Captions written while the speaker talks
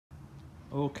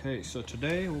Okay, so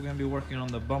today we're going to be working on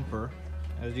the bumper.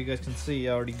 As you guys can see,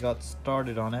 I already got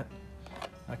started on it.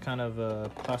 I kind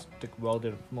of plastic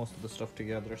welded most of the stuff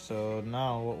together, so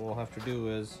now what we'll have to do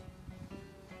is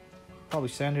probably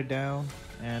sand it down,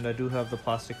 and I do have the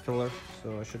plastic filler,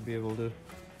 so I should be able to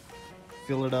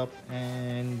fill it up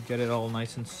and get it all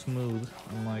nice and smooth,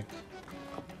 unlike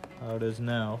how it is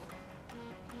now.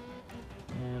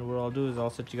 And what I'll do is I'll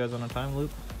set you guys on a time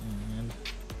loop, and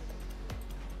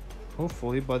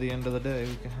hopefully by the end of the day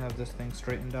we can have this thing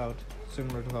straightened out,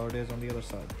 similar to how it is on the other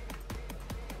side.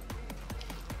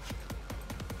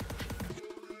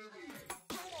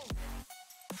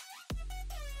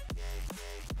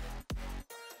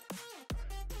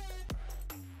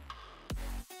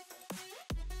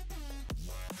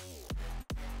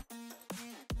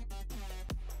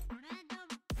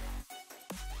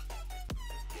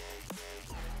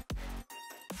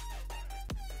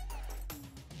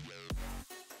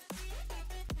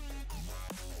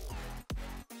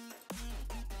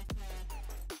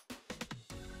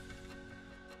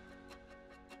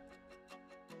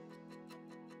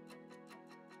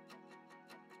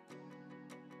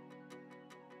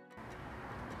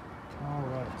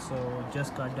 Alright, so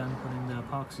just got done putting the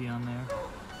epoxy on there.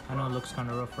 I know it looks kind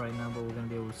of rough right now, but we're going to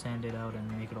be able to sand it out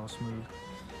and make it all smooth.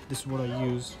 This is what I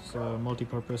use. It's a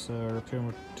multi-purpose repair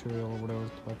material or whatever,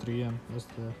 about 3M. That's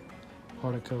the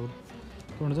product code.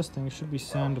 According to this thing, it should be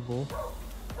sandable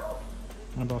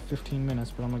in about 15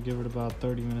 minutes, but I'm going to give it about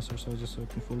 30 minutes or so just so it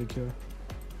can fully cure.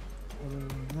 Other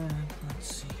than that,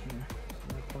 let's see here.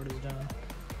 So that part is done.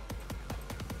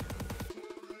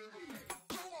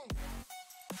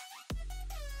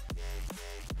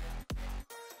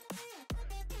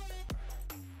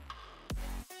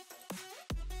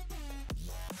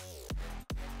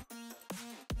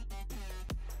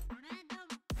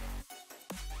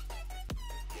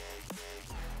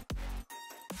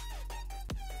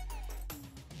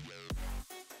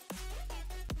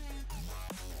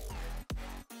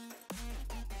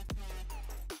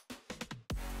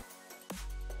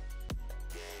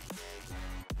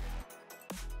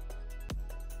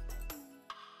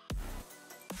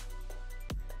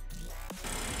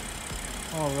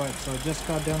 Alright, so I just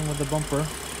got done with the bumper.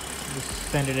 Just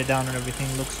sanded it down and everything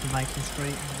looks nice and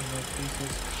straight.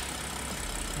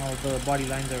 All the body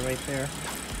lines are right there.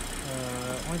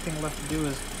 Only thing left to do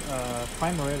is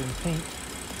primer it and paint.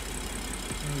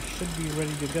 And we should be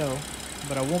ready to go.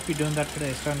 But I won't be doing that today.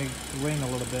 It's starting to rain a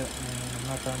little bit and I'm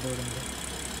not done doing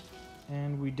it.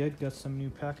 And we did get some new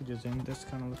packages in. This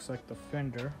kind of looks like the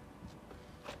fender.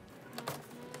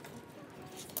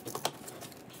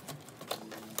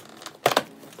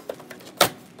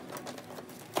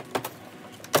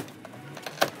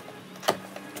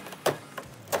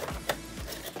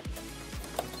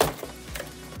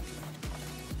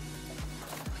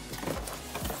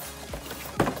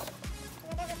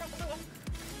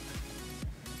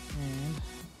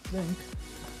 I think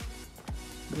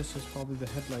this is probably the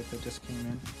headlight that just came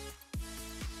in.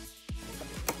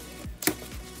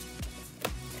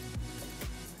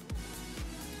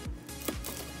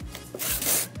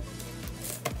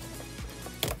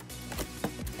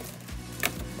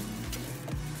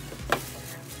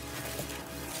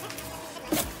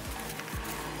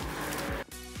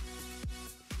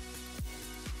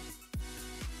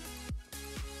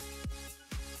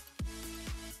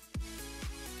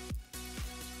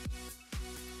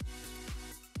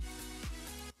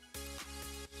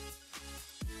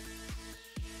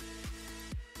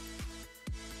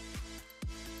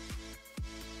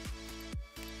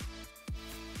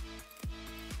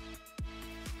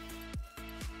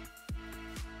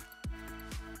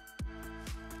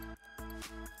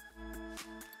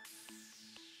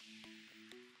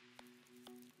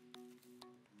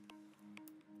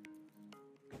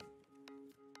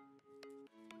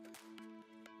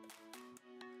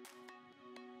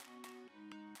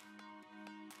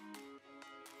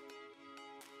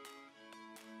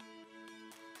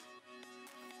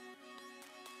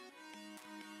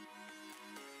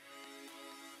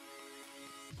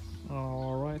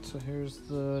 Alright, so here's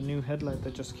the new headlight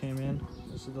that just came in.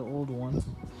 This is the old one.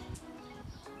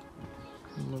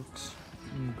 It looks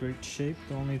in great shape.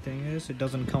 The only thing is it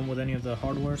doesn't come with any of the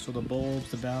hardware, so the bulbs,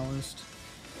 the ballast,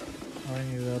 or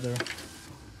any of the other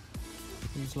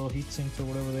these little heat sinks or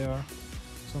whatever they are.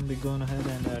 So I'm going to be going ahead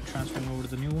and transferring over to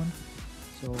the new one.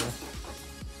 So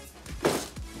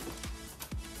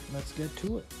let's get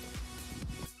to it.